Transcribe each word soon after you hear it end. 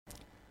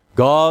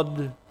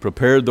God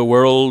prepared the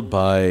world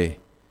by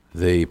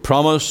the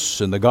promise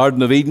in the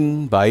Garden of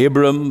Eden, by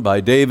Abraham, by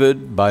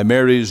David, by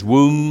Mary's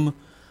womb,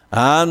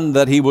 and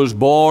that he was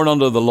born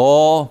under the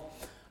law,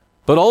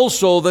 but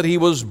also that he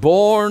was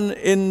born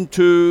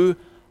into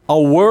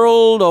a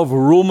world of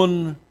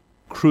Roman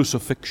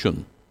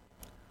crucifixion.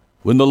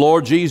 When the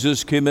Lord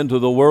Jesus came into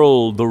the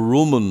world, the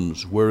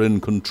Romans were in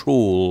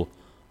control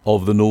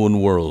of the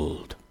known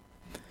world.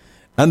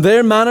 And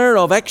their manner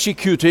of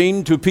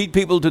executing to put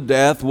people to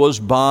death was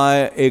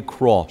by a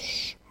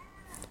cross.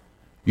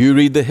 You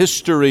read the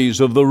histories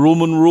of the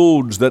Roman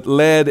roads that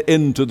led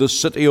into the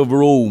city of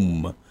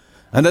Rome.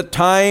 And at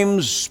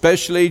times,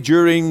 especially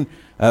during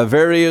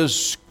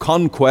various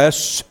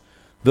conquests,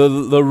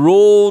 the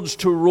roads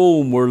to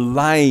Rome were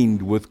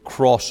lined with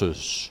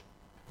crosses.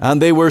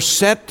 And they were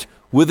set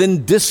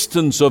within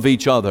distance of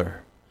each other,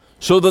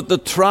 so that the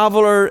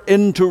traveler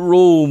into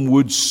Rome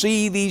would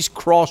see these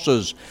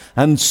crosses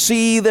and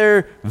see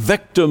their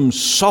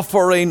victims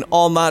suffering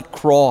on that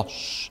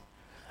cross.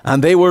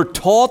 And they were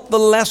taught the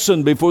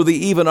lesson before they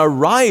even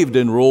arrived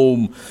in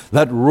Rome,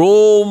 that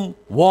Rome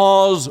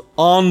was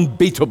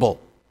unbeatable.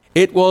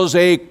 It was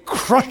a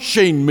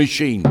crushing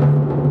machine.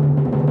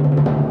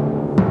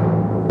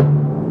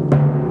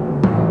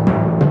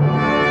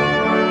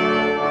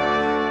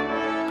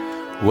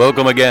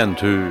 Welcome again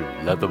to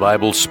Let the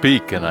Bible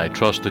Speak, and I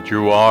trust that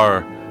you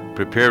are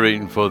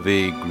preparing for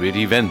the great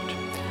event.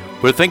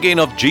 We're thinking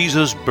of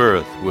Jesus'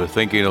 birth. We're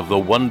thinking of the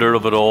wonder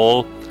of it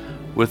all.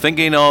 We're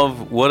thinking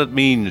of what it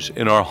means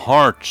in our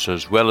hearts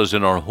as well as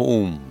in our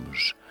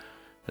homes.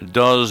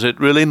 Does it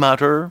really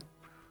matter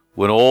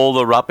when all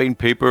the wrapping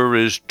paper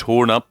is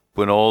torn up,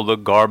 when all the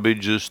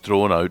garbage is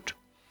thrown out?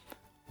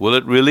 Will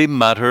it really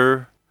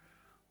matter?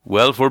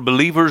 Well, for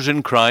believers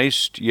in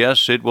Christ,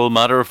 yes, it will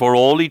matter for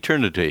all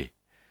eternity.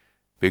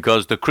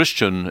 Because the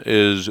Christian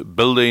is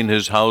building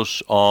his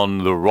house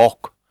on the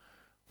rock,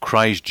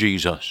 Christ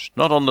Jesus,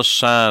 not on the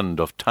sand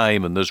of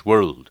time in this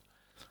world,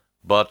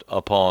 but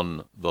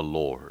upon the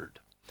Lord.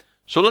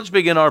 So let's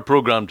begin our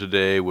program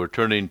today. We're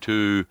turning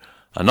to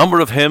a number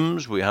of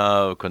hymns. We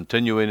have,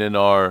 continuing in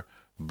our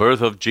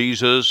birth of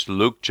Jesus,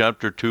 Luke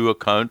chapter 2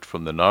 account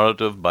from the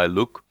narrative by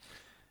Luke,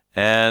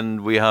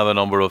 and we have a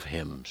number of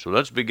hymns. So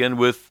let's begin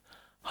with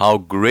How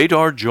Great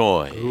Our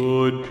Joy.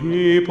 Good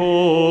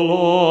people,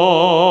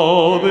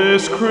 all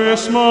this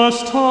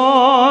Christmas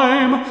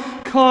time,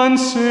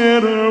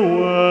 consider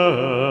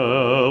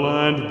well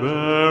and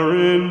bear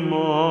in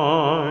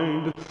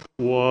mind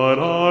what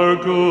our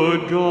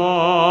good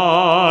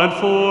God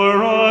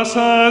for us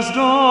has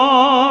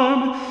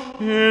done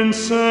in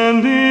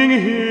sending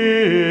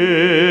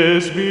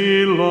His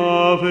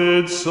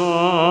beloved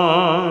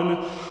Son.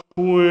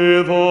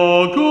 With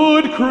all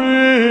good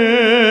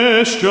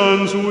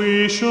Christians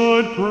we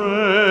should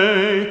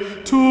pray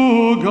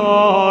to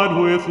God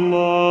with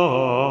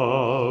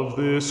love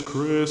this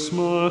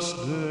Christmas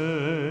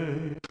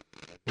day.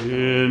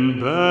 In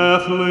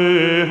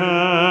Bethlehem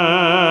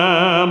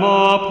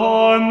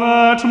upon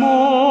that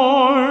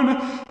morn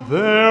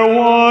there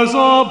was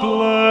a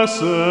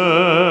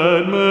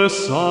blessed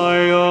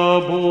Messiah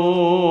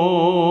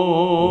born.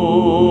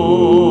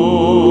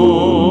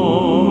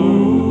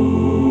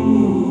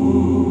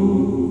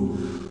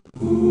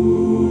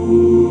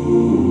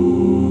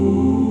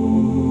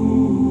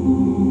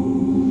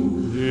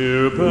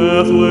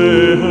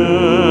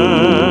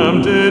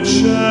 Bethlehem did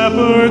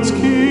shepherds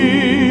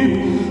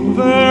keep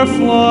their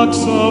flocks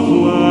of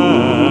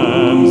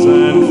lambs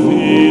and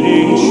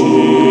feeding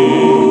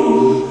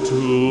sheep,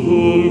 to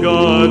whom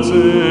God's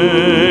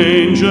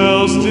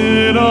angels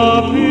did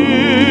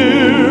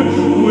appear,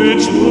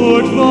 which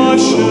put the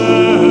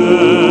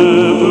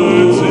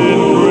shepherds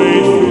in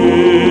great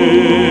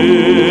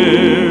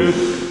fear.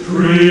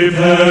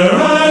 Prepare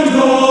and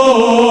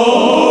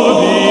go,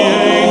 the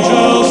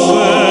angels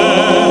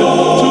said,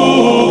 to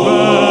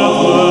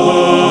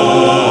Bethlehem,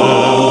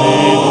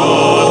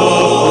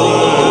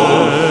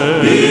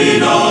 be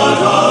not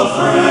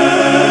afraid.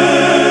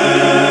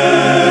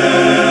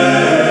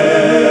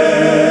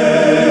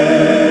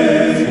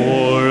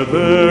 For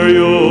there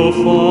you'll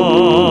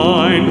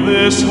find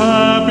this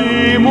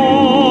happy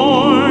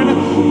morn,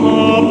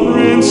 a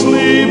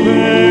princely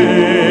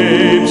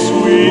babe,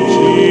 sweet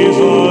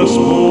Jesus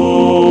born.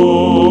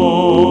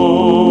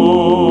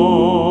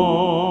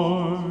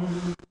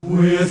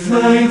 With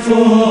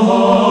thankful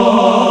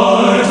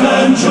heart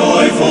and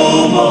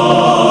joyful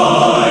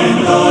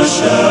mind, the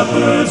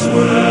shepherds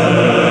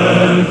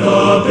went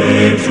the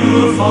babe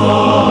to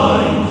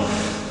find.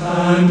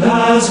 And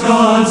as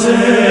God's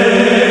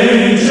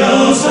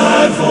angels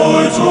had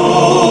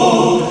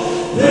foretold,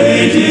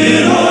 they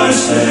did our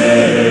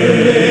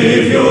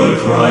Savior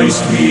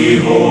Christ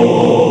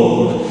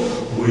behold.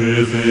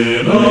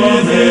 Within a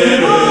manger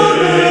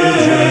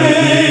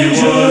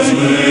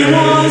he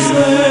was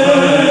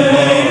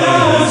laid,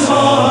 as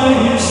high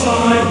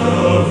beside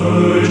the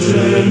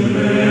Virgin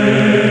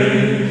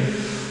Mary,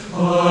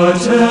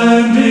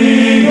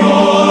 attending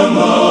on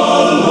the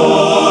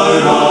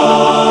Lord of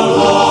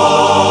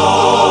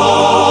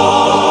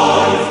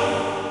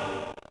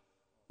life.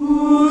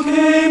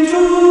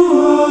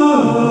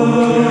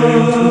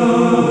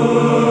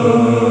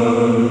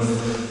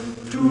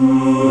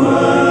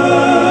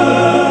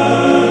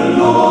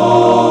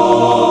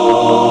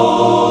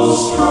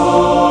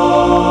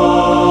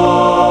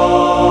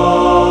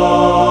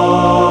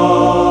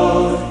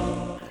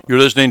 You're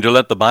listening to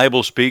Let the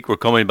Bible Speak. We're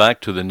coming back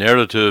to the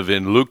narrative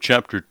in Luke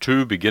chapter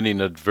 2, beginning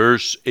at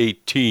verse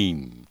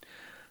 18.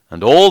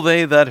 And all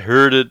they that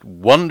heard it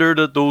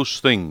wondered at those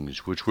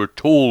things which were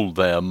told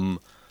them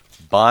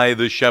by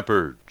the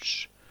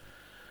shepherds.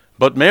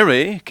 But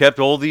Mary kept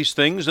all these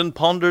things and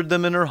pondered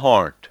them in her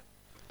heart.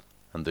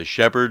 And the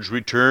shepherds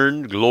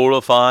returned,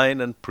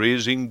 glorifying and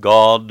praising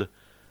God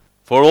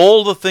for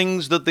all the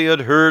things that they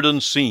had heard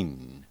and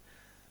seen,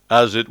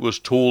 as it was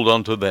told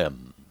unto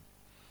them.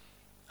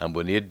 And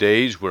when 8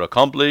 days were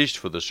accomplished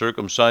for the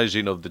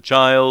circumcising of the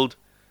child,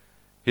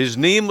 his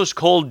name was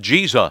called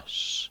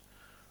Jesus,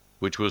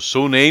 which was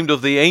so named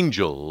of the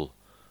angel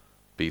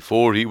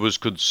before he was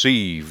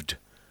conceived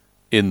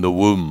in the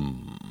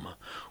womb.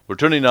 We're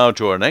turning now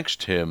to our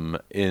next hymn,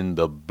 In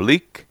the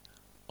Bleak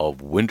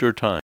of Winter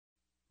Time.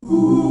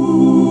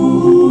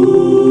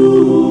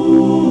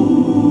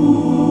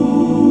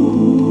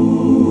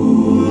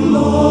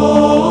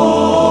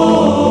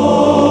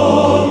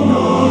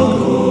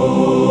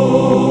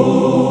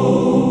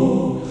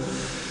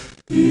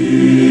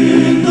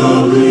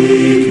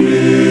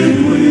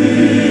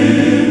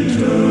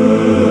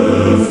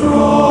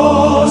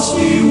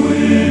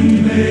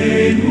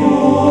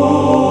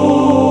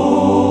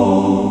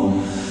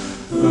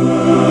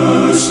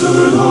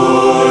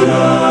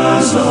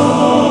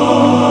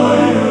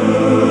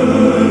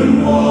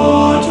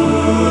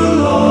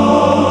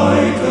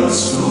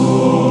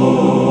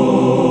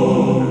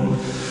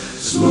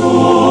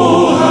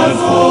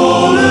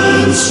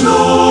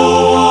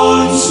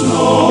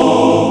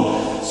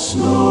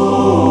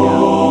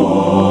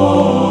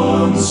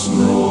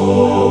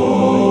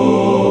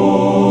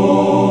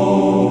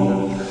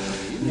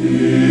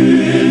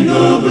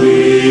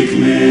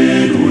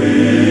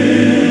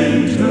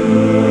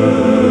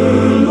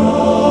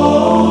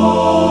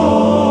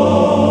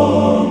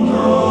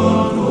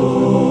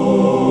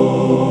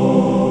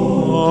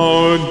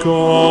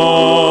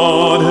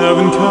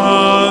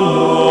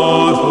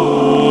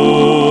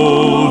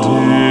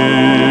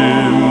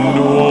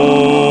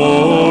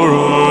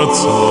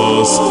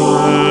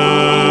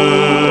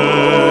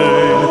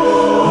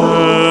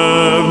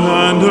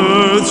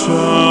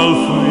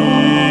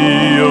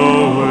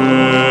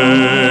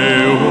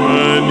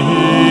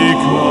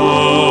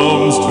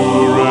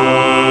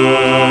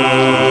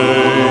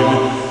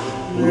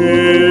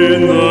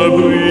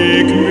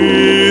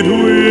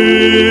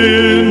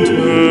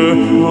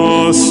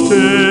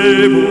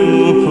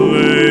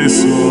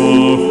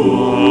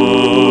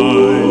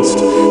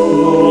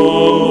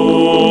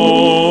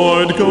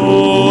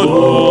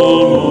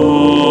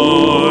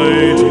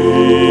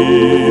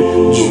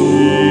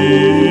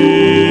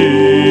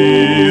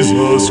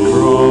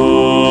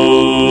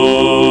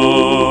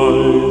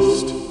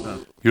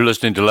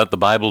 Listening to Let the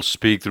Bible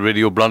Speak, the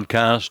radio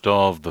broadcast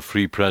of the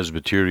Free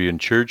Presbyterian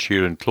Church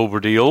here in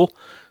Cloverdale.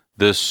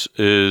 This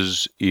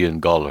is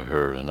Ian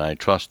Gollaher, and I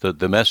trust that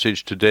the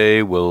message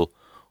today will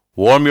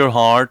warm your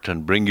heart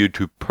and bring you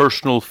to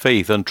personal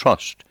faith and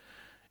trust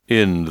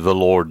in the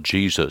Lord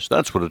Jesus.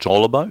 That's what it's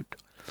all about.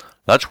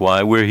 That's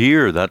why we're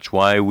here. That's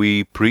why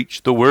we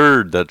preach the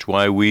Word. That's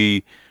why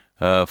we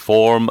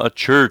form a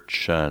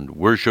church and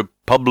worship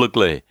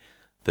publicly,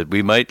 that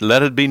we might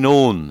let it be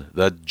known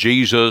that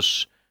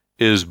Jesus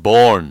is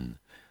born,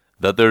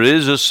 that there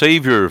is a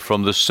Savior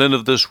from the sin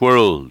of this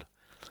world.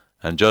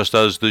 And just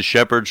as the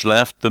shepherds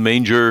left the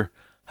manger,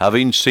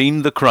 having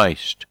seen the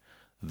Christ,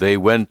 they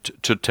went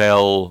to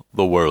tell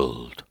the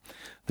world.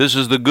 This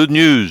is the good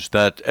news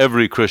that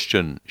every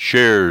Christian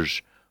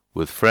shares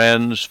with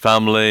friends,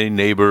 family,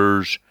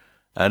 neighbors,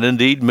 and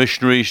indeed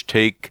missionaries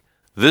take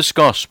this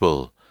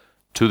gospel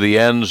to the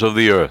ends of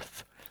the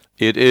earth.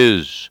 It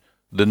is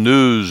the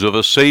news of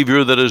a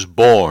Savior that is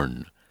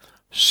born,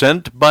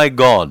 sent by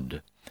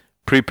God,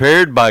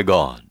 prepared by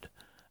God,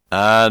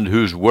 and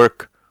whose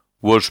work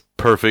was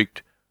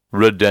perfect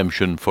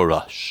redemption for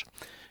us.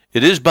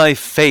 It is by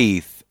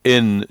faith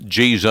in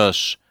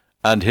Jesus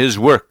and his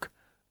work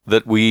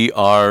that we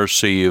are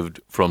saved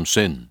from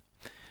sin.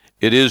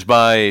 It is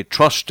by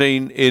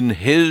trusting in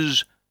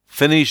his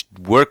finished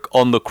work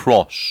on the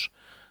cross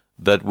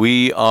that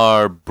we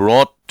are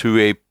brought to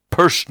a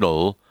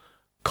personal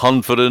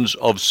confidence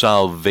of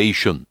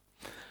salvation.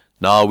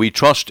 Now, we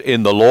trust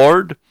in the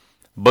Lord,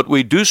 but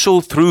we do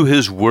so through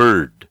his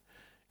word.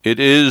 It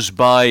is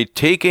by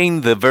taking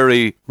the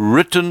very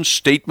written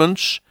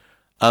statements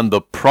and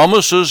the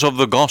promises of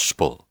the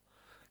gospel,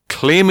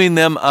 claiming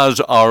them as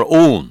our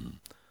own,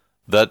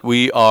 that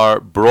we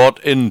are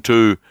brought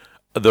into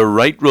the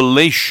right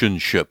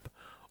relationship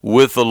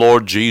with the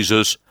Lord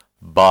Jesus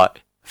by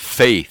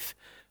faith.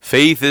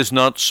 Faith is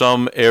not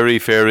some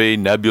airy-fairy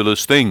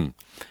nebulous thing.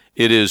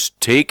 It is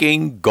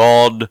taking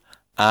God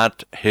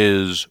at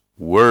his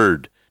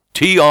word.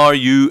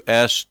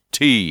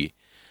 T-R-U-S-T.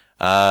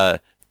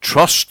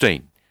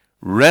 Trusting,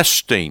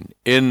 resting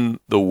in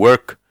the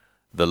work,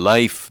 the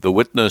life, the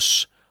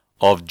witness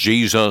of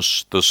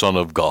Jesus, the Son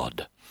of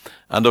God.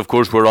 And of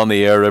course, we're on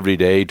the air every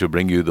day to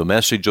bring you the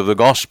message of the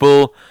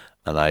gospel,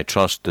 and I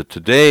trust that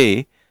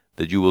today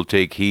that you will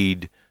take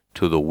heed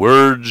to the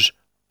words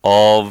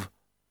of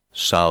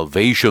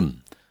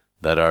salvation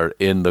that are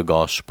in the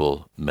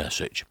gospel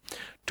message.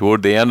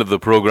 Toward the end of the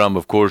program,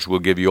 of course, we'll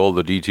give you all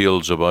the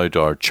details about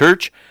our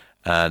church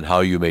and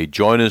how you may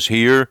join us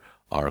here,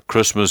 our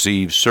Christmas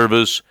Eve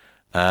service,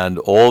 and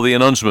all the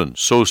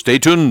announcements. So stay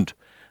tuned,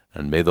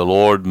 and may the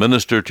Lord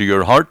minister to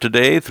your heart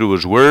today through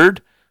His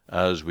Word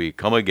as we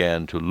come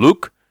again to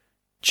Luke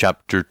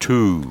chapter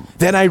 2.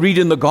 Then I read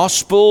in the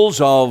Gospels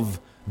of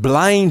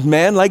blind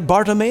men like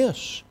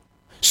Bartimaeus,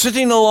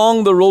 sitting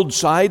along the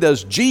roadside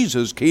as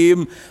Jesus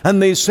came,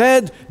 and they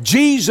said,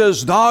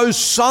 "Jesus, thou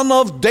Son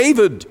of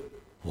David."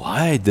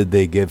 Why did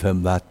they give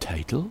him that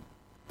title?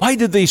 Why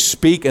did they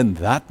speak in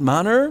that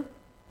manner?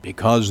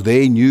 Because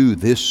they knew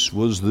this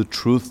was the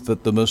truth,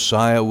 that the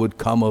Messiah would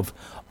come of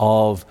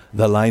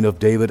the line of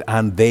David,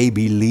 and they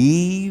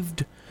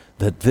believed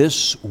that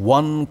this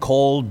one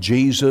called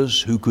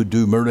Jesus, who could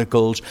do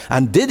miracles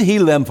and did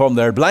heal them from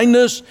their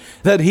blindness,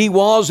 that he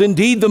was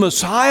indeed the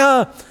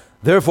Messiah.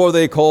 Therefore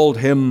they called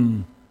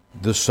him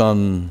the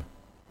Son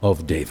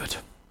of David.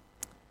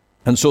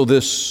 And so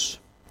this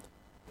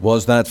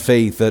was that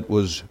faith that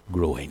was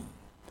growing.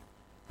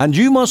 And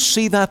you must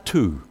see that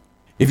too.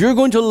 If you're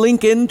going to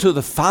link into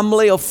the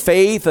family of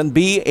faith and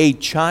be a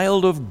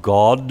child of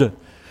God,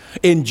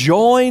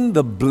 enjoying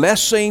the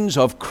blessings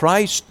of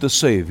Christ the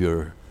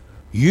Savior,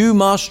 you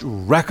must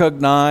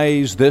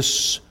recognize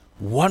this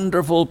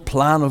wonderful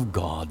plan of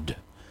God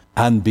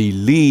and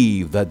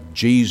believe that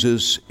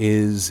Jesus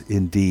is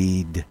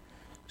indeed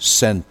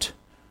sent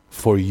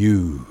for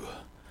you.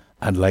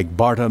 And like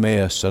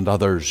Bartimaeus and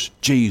others,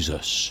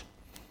 Jesus,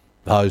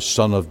 thou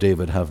Son of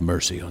David, have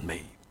mercy on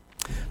me.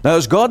 Now,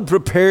 as God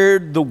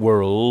prepared the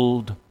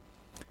world,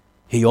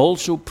 He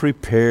also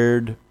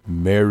prepared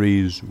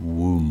Mary's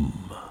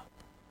womb.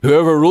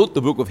 Whoever wrote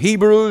the book of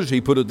Hebrews,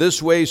 he put it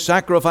this way: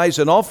 sacrifice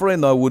and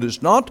offering thou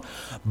wouldest not,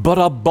 but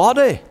a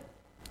body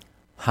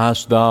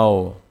hast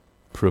thou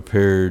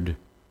prepared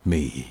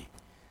me.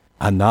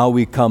 And now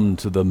we come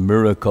to the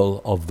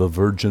miracle of the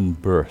virgin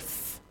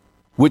birth,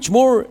 which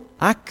more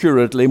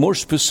accurately, more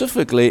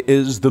specifically,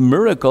 is the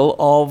miracle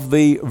of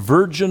the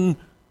virgin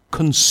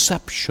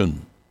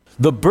conception.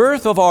 The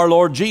birth of our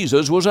Lord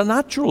Jesus was a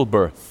natural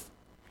birth.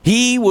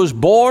 He was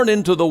born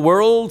into the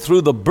world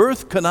through the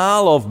birth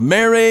canal of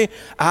Mary,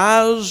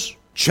 as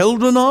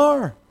children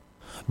are.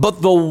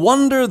 But the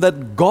wonder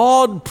that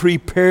God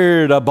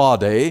prepared a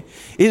body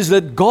is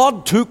that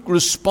God took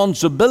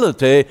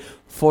responsibility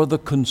for the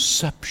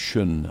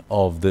conception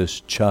of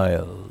this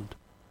child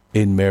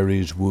in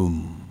Mary's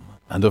womb.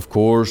 And of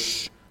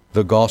course,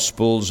 the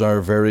Gospels are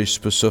very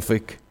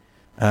specific,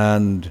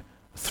 and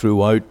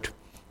throughout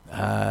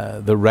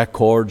the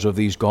records of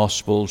these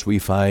Gospels we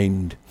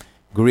find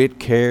great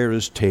care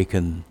is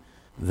taken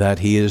that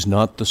he is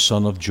not the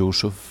son of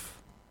Joseph,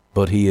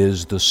 but he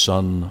is the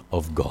Son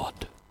of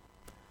God.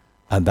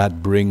 And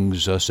that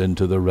brings us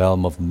into the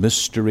realm of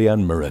mystery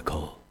and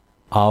miracle.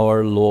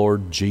 Our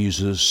Lord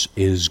Jesus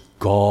is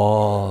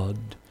God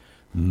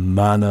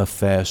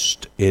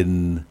manifest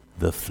in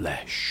the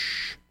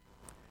flesh.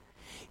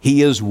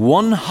 He is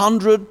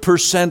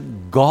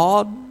 100%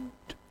 God,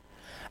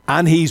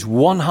 and He's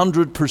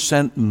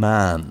 100%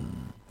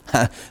 man.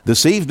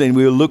 This evening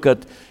we'll look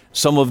at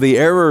some of the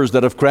errors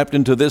that have crept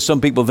into this.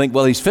 Some people think,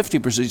 well, He's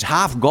 50%, He's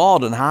half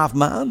God and half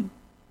man.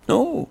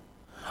 No.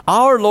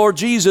 Our Lord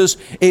Jesus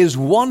is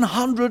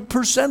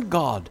 100%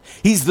 God.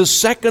 He's the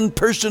second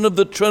person of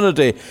the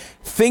Trinity,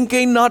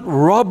 thinking not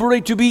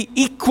robbery to be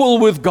equal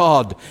with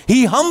God.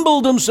 He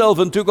humbled Himself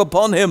and took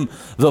upon Him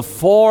the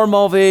form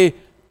of a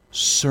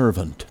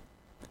servant,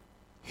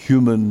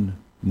 human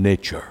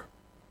nature.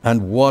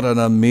 And what an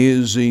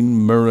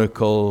amazing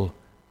miracle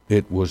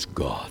it was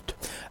God.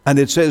 And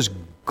it says,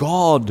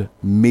 God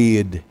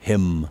made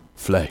Him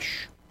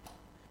flesh.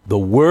 The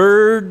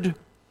Word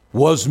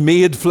was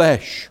made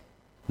flesh.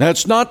 Now,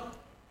 it's not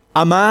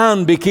a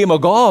man became a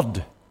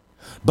God,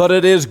 but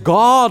it is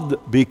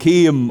God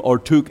became or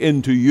took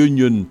into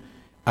union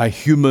a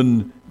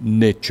human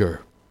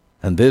nature.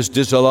 And this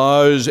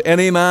disallows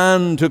any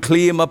man to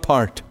claim a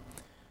part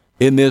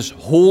in this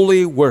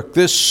holy work,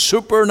 this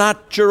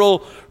supernatural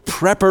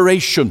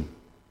preparation,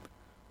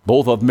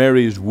 both of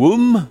Mary's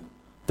womb,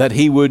 that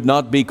he would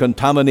not be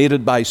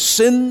contaminated by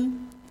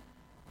sin,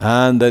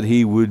 and that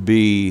he would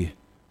be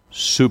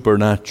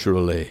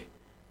supernaturally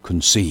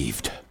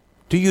conceived.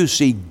 Do you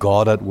see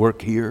God at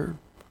work here?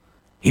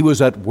 He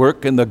was at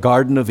work in the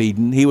Garden of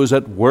Eden. He was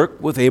at work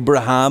with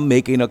Abraham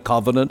making a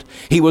covenant.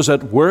 He was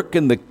at work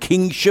in the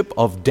kingship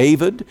of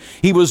David.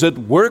 He was at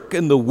work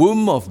in the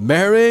womb of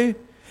Mary.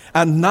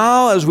 And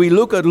now, as we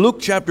look at Luke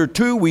chapter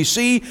 2, we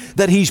see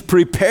that He's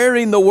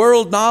preparing the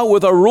world now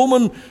with a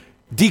Roman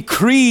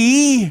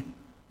decree.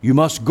 You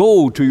must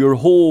go to your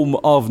home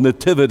of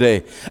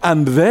nativity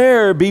and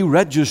there be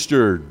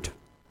registered.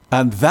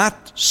 And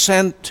that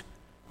sent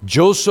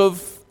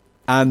Joseph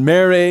and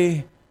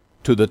Mary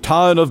to the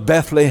town of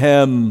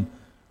Bethlehem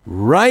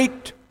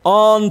right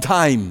on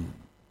time,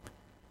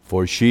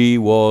 for she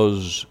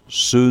was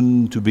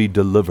soon to be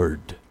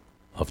delivered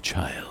of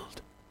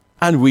child.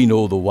 And we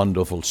know the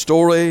wonderful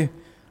story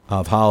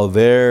of how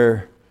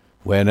there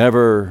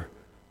whenever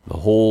the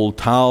whole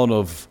town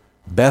of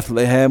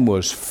Bethlehem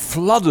was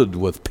flooded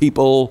with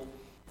people,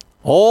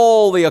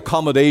 all the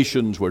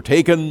accommodations were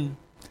taken.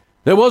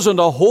 There wasn't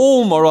a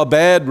home or a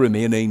bed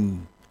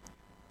remaining.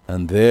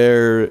 And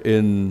there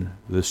in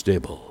the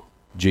stable,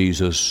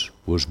 Jesus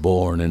was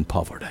born in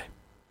poverty.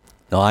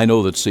 Now, I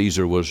know that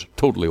Caesar was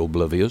totally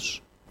oblivious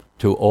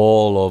to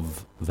all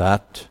of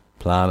that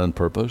plan and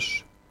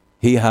purpose.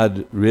 He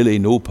had really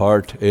no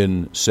part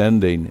in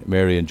sending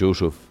Mary and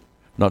Joseph,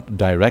 not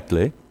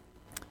directly.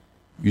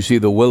 You see,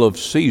 the will of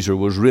Caesar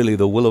was really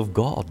the will of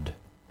God.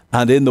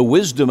 And in the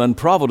wisdom and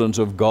providence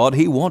of God,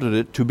 he wanted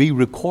it to be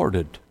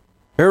recorded,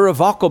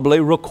 irrevocably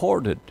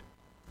recorded,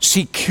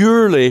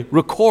 securely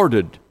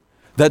recorded,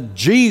 that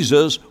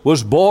Jesus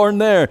was born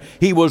there.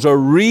 It was a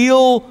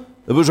real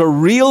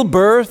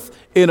birth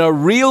in a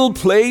real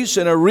place,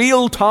 in a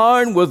real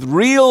town, with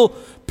real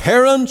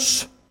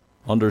parents,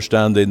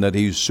 understanding that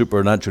he's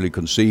supernaturally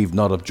conceived,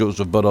 not of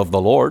Joseph, but of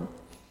the Lord.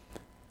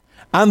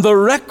 And the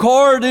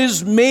record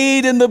is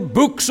made in the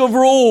books of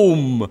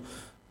Rome,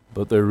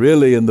 but they're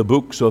really in the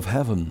books of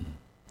heaven.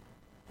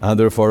 And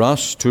they're for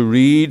us to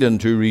read and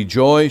to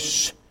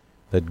rejoice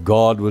that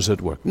God was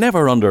at work.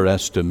 Never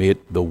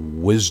underestimate the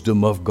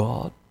wisdom of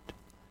God.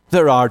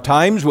 There are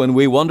times when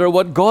we wonder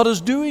what God is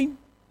doing.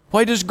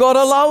 Why does God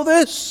allow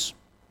this?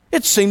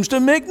 It seems to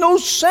make no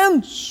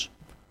sense.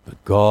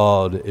 But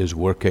God is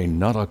working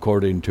not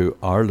according to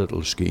our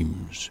little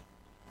schemes,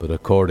 but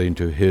according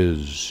to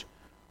his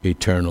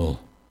eternal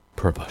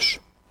purpose.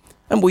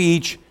 And we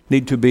each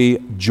need to be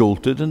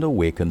jolted and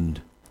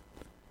awakened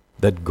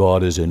that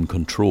God is in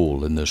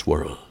control in this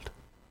world.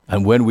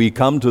 And when we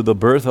come to the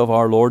birth of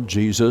our Lord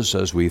Jesus,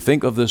 as we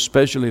think of this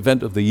special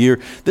event of the year,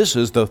 this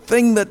is the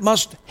thing that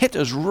must hit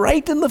us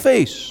right in the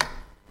face.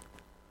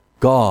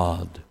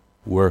 God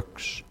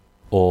works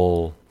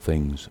all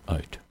things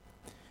out.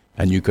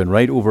 And you can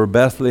write over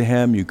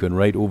Bethlehem, you can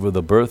write over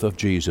the birth of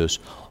Jesus,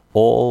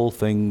 all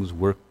things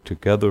work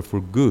together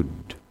for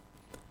good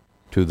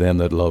to them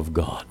that love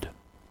God.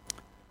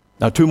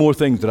 Now, two more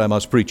things that I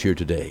must preach here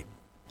today.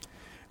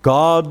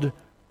 God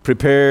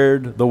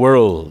prepared the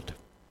world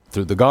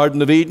through the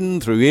Garden of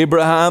Eden, through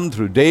Abraham,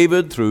 through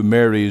David, through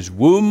Mary's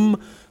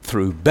womb,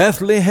 through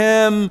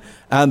Bethlehem,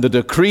 and the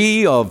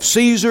decree of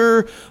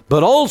Caesar.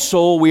 But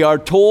also we are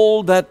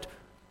told that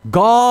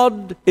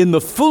God, in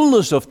the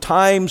fullness of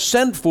time,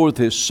 sent forth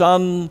his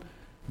Son,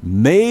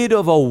 made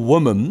of a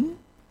woman,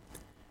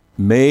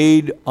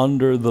 made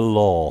under the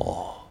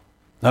law.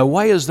 Now,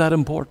 why is that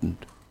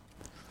important?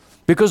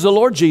 Because the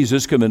Lord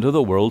Jesus came into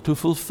the world to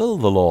fulfill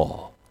the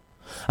law.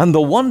 And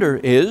the wonder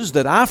is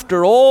that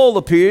after all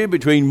the period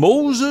between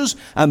Moses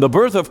and the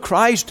birth of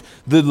Christ,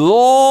 the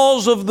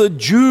laws of the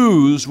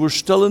Jews were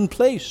still in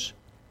place.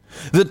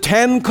 The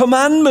 10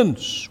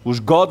 Commandments was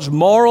God's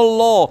moral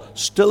law,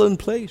 still in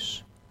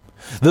place.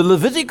 The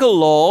Levitical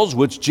laws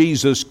which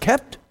Jesus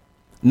kept,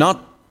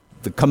 not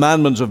the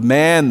commandments of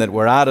man that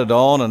were added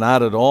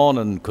on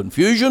in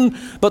confusion,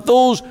 but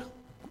those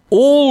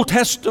Old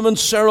Testament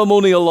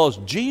ceremonial laws,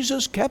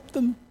 Jesus kept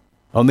them.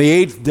 On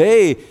the 8th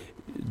day,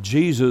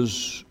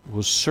 Jesus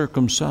was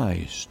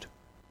circumcised,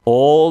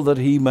 all that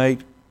he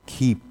might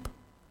keep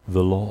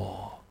the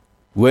law.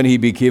 When he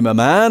became a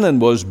man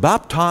and was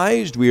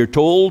baptized, we are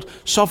told,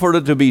 suffer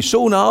it to be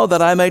so now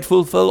that I might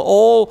fulfill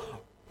all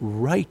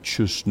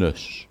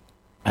righteousness.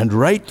 And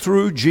right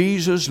through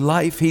Jesus'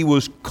 life, he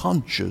was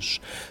conscious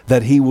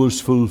that he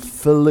was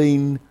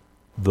fulfilling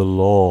the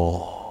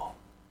law.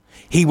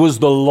 He was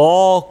the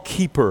law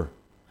keeper.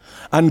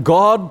 And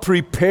God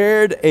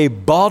prepared a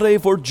body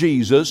for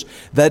Jesus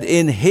that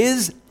in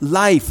his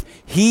life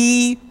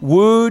he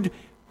would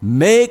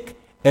make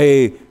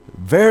a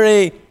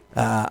very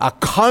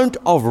account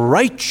of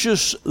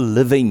righteous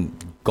living,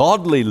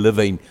 godly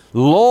living,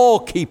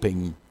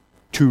 law-keeping,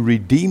 to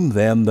redeem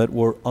them that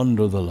were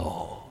under the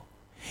law.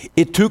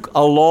 It took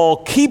a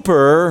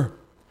law-keeper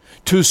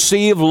to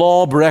save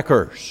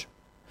lawbreakers.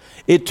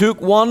 It took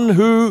one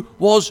who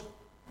was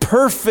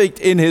perfect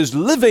in his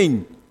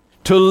living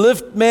to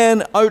lift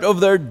men out of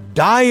their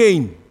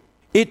dying.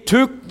 It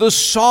took the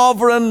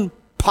sovereign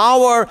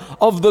power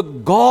of the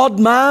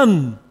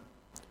God-man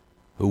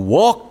who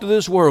walked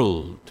this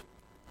world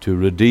to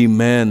redeem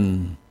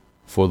men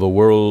for the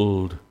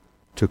world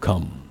to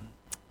come.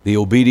 The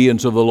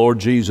obedience of the Lord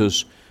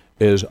Jesus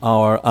is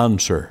our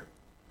answer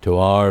to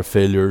our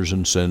failures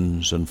and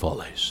sins and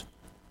follies.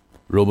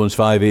 Romans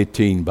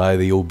 5:18, by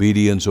the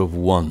obedience of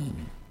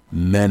one,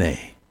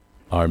 many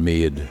are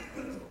made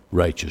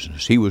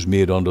righteousness. He was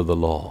made under the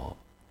law.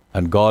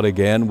 And God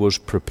again was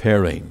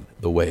preparing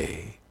the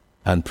way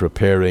and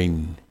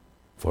preparing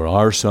for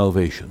our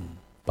salvation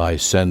by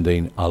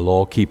sending a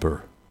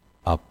lawkeeper,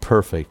 a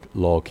perfect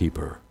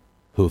lawkeeper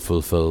who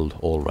fulfilled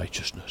all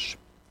righteousness.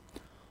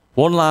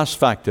 One last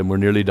fact and we're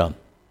nearly done.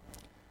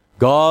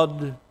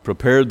 God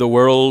prepared the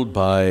world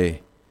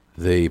by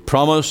the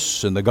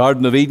promise in the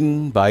Garden of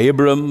Eden, by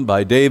Abraham,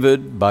 by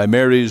David, by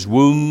Mary's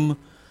womb,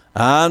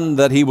 and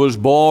that he was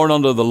born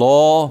under the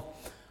law,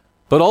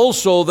 but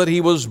also that he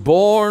was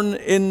born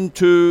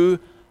into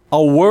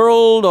a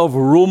world of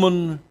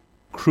Roman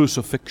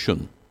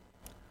crucifixion.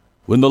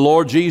 When the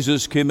Lord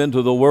Jesus came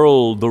into the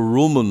world, the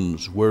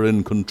Romans were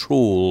in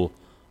control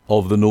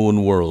of the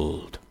known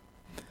world.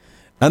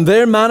 And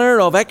their manner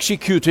of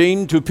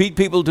executing to put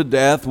people to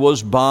death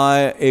was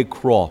by a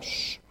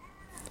cross.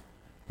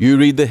 You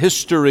read the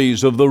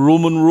histories of the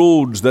Roman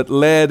roads that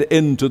led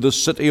into the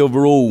city of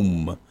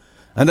Rome.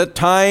 And at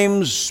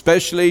times,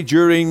 especially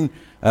during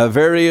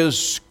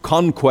various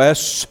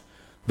conquests,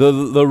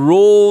 the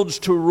roads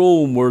to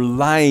Rome were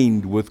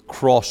lined with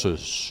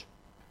crosses.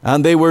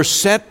 And they were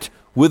set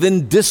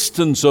within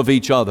distance of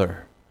each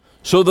other,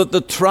 so that the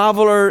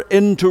traveler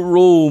into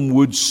Rome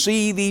would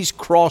see these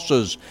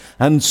crosses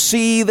and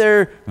see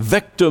their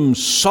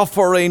victims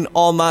suffering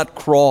on that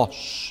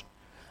cross.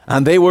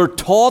 And they were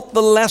taught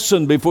the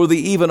lesson before they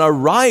even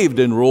arrived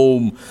in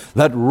Rome,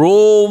 that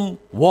Rome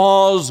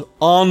was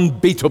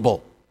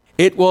unbeatable.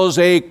 It was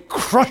a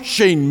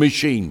crushing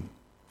machine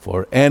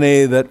for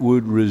any that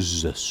would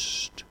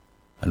resist.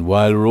 And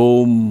while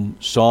Rome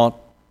sought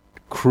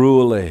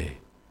cruelly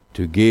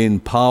to gain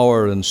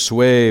power and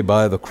sway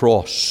by the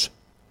cross,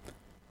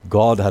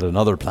 God had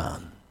another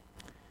plan.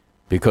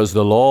 Because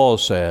the law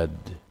said,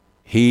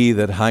 "He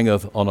that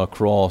hangeth on a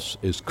cross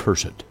is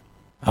cursed."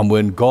 And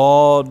when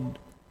God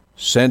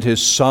sent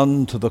his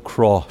Son to the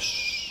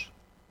cross,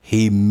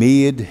 he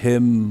made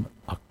him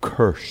a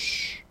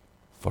curse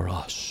for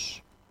us.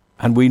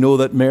 And we know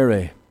that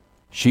Mary,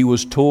 she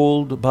was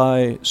told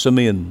by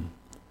Simeon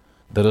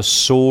that a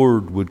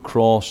sword would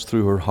cross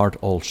through her heart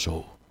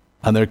also.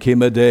 And there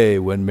came a day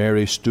when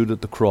Mary stood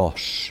at the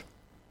cross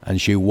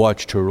and she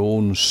watched her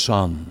own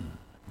son,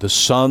 the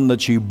son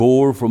that she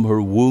bore from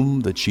her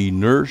womb, that she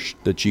nursed,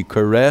 that she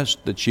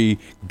caressed, that she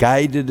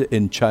guided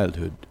in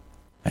childhood.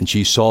 And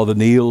she saw the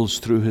nails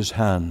through his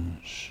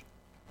hands,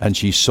 and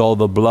she saw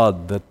the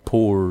blood that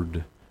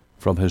poured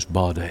from his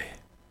body.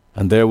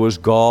 And there was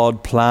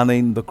God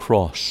planning the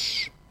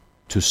cross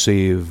to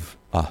save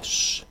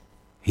us.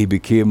 He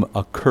became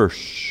a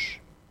curse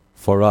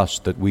for us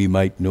that we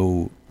might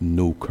know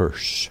no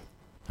curse.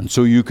 And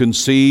so you can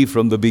see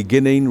from the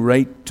beginning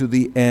right to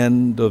the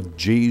end of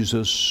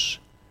Jesus'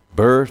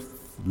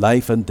 birth,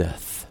 life, and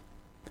death,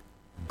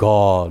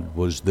 God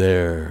was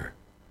there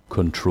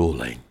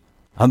controlling.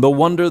 And the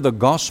wonder, the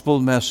gospel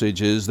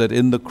message is that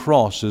in the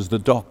cross is the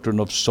doctrine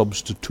of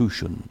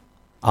substitution.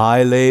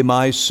 I lay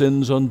my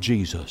sins on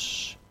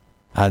Jesus,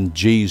 and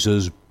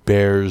Jesus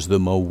bears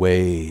them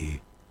away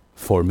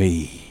for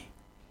me.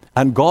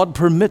 And God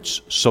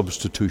permits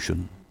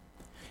substitution.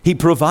 He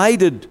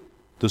provided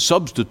the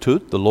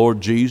substitute, the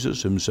Lord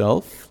Jesus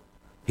himself.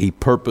 He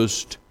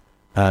purposed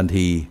and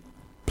he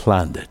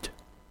planned it.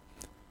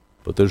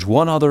 But there's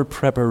one other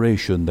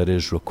preparation that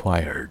is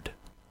required.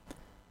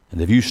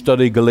 And if you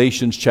study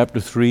Galatians chapter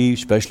 3,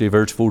 especially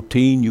verse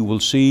 14, you will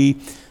see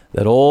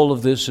that all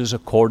of this is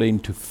according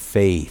to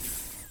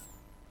faith.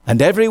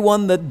 And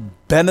everyone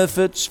that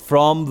benefits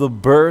from the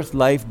birth,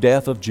 life,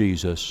 death of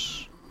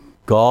Jesus,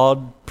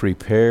 God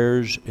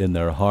prepares in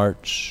their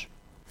hearts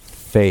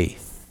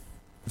faith.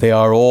 They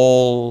are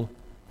all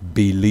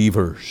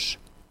believers.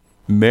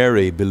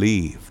 Mary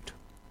believed.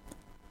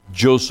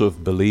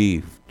 Joseph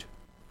believed.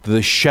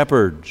 The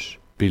shepherds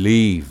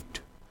believed.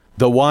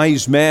 The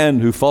wise men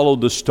who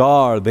followed the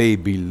star, they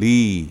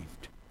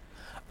believed.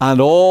 And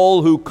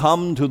all who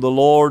come to the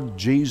Lord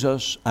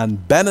Jesus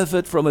and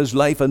benefit from his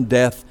life and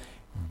death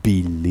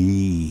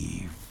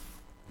believe.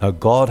 Now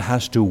God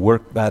has to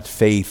work that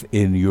faith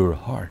in your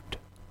heart.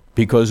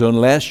 Because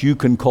unless you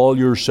can call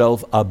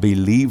yourself a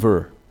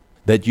believer,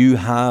 that you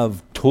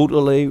have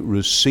totally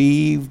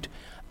received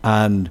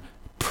and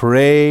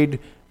prayed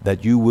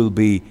that you will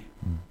be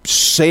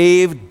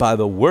saved by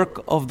the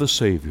work of the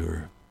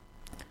Savior,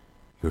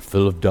 you're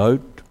full of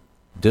doubt,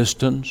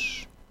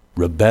 distance,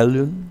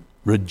 rebellion,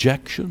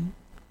 rejection.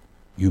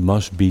 You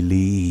must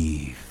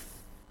believe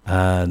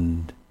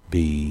and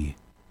be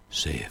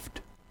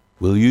saved.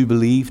 Will you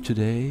believe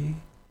today?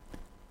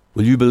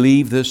 Will you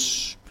believe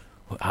this?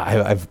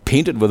 I've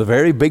painted with a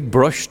very big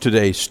brush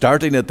today,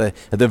 starting at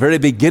the very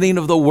beginning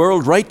of the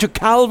world, right to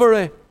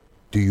Calvary.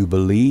 Do you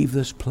believe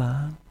this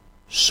plan?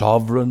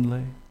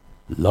 Sovereignly,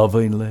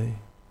 lovingly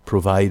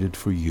provided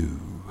for you.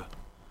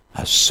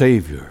 A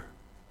Savior.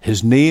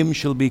 His name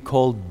shall be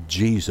called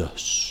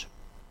Jesus,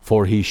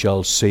 for he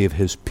shall save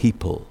his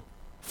people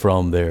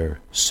from their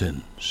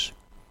sins.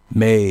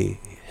 May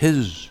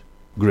his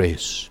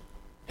grace,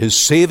 his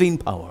saving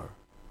power,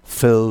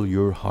 fill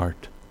your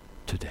heart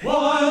today.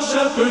 While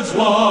shepherds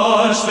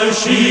watch their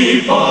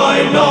sheep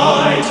by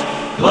night,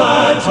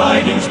 glad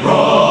tidings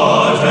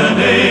brought an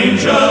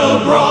angel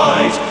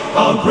bright.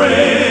 How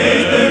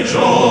great their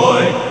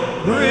joy,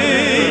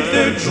 great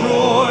their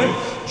joy.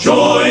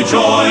 Joy,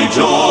 joy,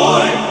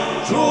 joy,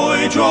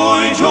 joy,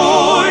 joy,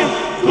 joy.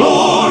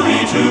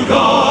 Glory to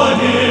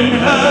God in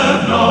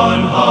heaven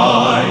on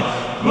high.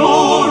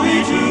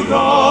 Glory to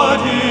God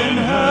in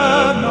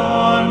heaven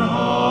on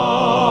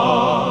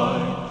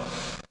high.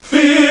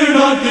 Fear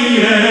not,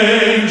 the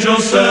angel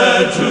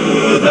said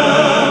to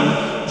them,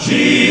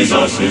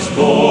 Jesus is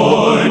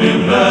born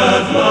in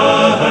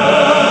Bethlehem.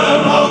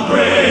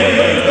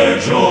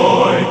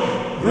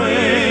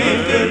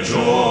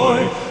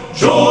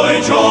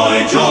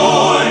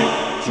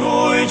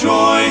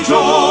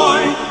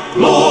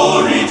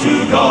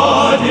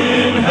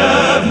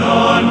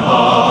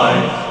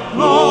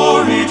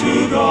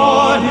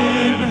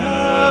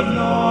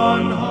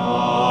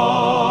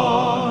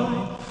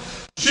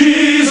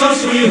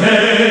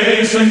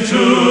 hasten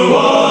to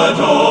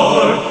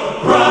adore.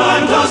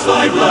 Grant us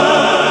thy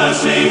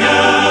blessing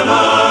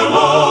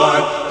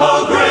evermore.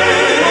 How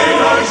great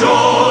our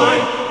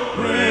joy,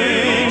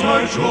 great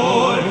our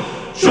joy.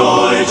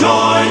 Joy,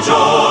 joy,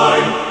 joy,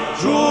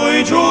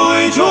 joy,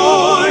 joy,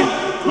 joy.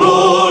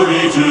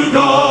 Glory to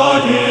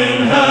God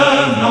in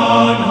heaven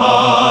on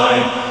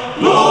high.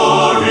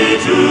 Glory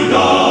to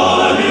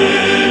God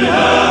in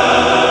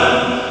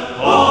heaven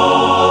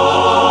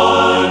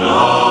on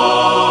high.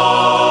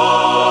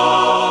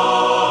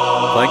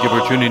 Thank you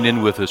for tuning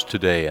in with us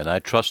today, and I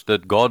trust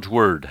that God's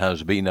Word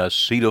has been a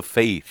seed of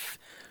faith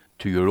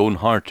to your own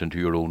heart and to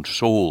your own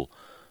soul.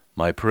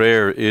 My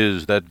prayer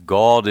is that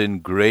God in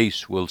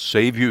grace will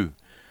save you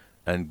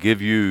and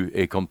give you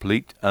a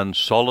complete and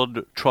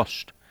solid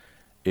trust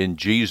in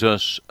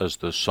Jesus as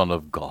the Son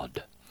of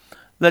God.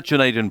 Let's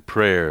unite in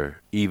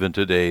prayer even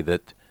today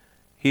that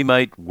He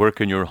might work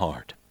in your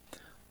heart.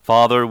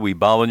 Father, we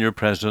bow in your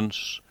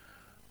presence.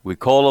 We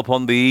call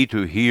upon Thee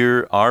to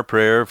hear our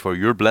prayer for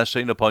your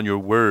blessing upon your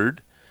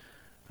word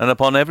and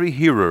upon every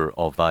hearer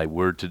of thy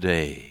word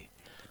today,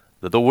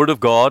 that the word of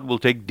God will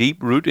take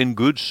deep root in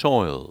good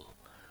soil,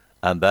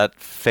 and that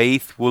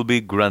faith will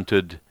be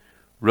granted,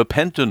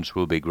 repentance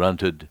will be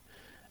granted,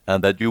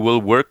 and that you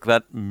will work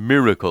that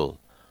miracle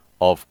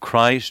of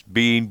Christ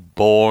being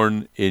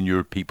born in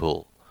your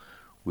people.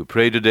 We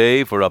pray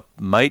today for a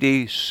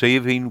mighty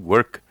saving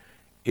work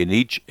in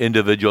each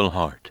individual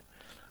heart.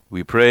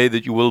 We pray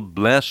that you will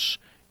bless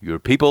your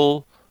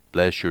people,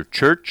 bless your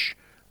church,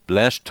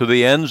 bless to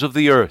the ends of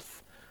the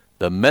earth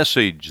the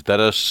message that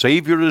a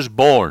Savior is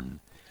born.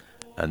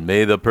 And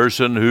may the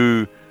person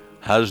who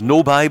has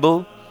no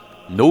Bible,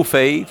 no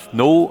faith,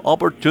 no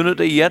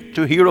opportunity yet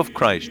to hear of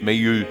Christ, may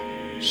you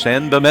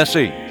send the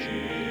message,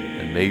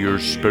 and may your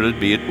Spirit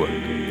be at work.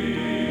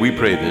 We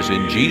pray this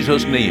in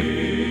Jesus'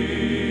 name.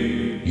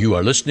 You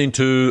are listening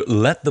to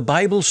Let the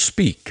Bible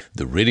Speak,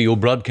 the radio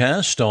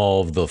broadcast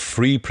of the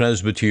Free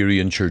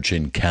Presbyterian Church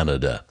in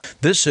Canada.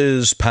 This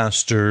is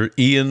Pastor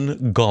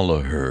Ian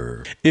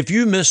Gollaher. If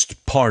you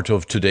missed part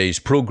of today's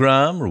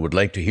program or would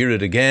like to hear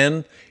it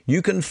again,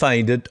 you can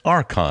find it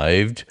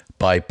archived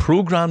by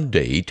program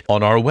date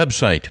on our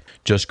website.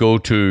 Just go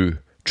to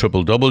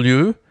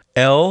www.ltbs.ca,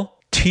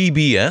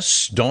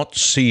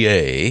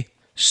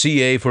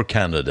 CA for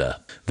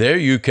Canada. There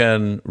you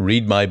can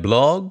read my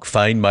blog,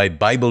 find my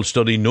Bible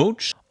study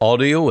notes,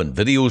 audio and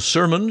video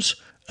sermons,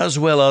 as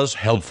well as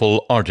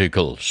helpful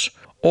articles.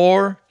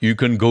 Or you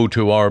can go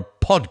to our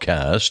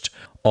podcast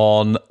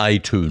on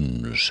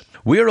iTunes.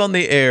 We're on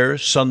the air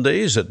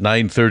Sundays at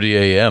 9:30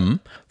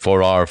 a.m.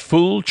 for our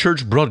full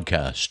church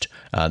broadcast,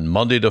 and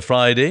Monday to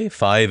Friday,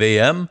 5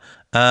 a.m.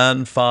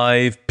 and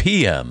 5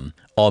 p.m.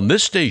 on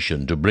this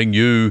station to bring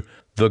you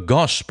the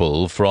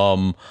gospel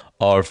from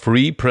our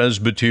Free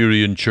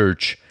Presbyterian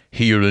Church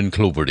here in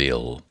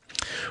Cloverdale.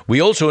 We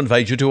also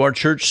invite you to our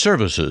church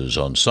services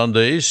on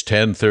Sundays,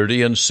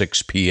 10:30 and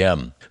 6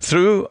 p.m.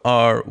 Through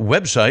our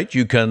website,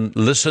 you can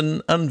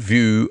listen and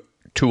view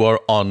to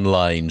our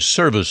online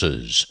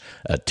services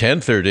at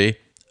 10:30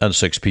 and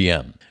 6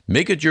 p.m.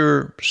 Make it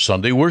your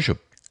Sunday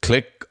worship.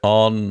 Click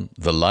on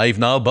the Live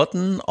Now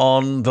button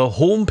on the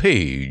home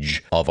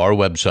page of our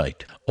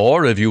website.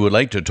 Or if you would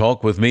like to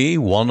talk with me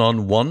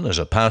one-on-one as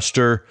a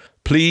pastor,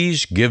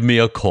 please give me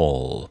a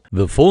call.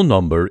 The phone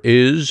number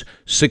is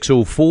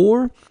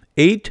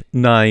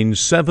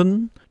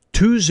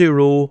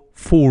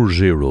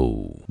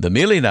 604-897-2040. The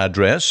mailing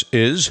address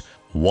is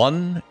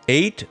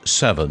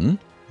 18790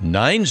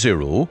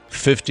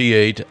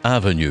 58th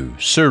Avenue,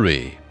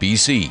 Surrey,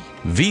 BC,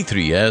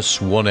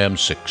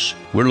 V3S1M6.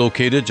 We're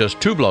located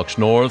just 2 blocks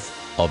north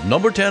of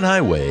number 10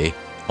 Highway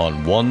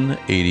on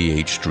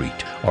 188th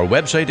Street. Our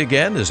website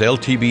again is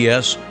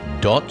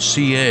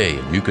ltbs.ca,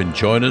 and you can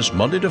join us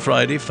Monday to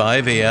Friday,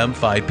 5 a.m.,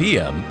 5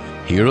 p.m.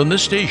 here on the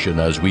station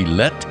as we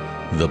let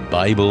the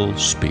Bible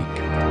speak.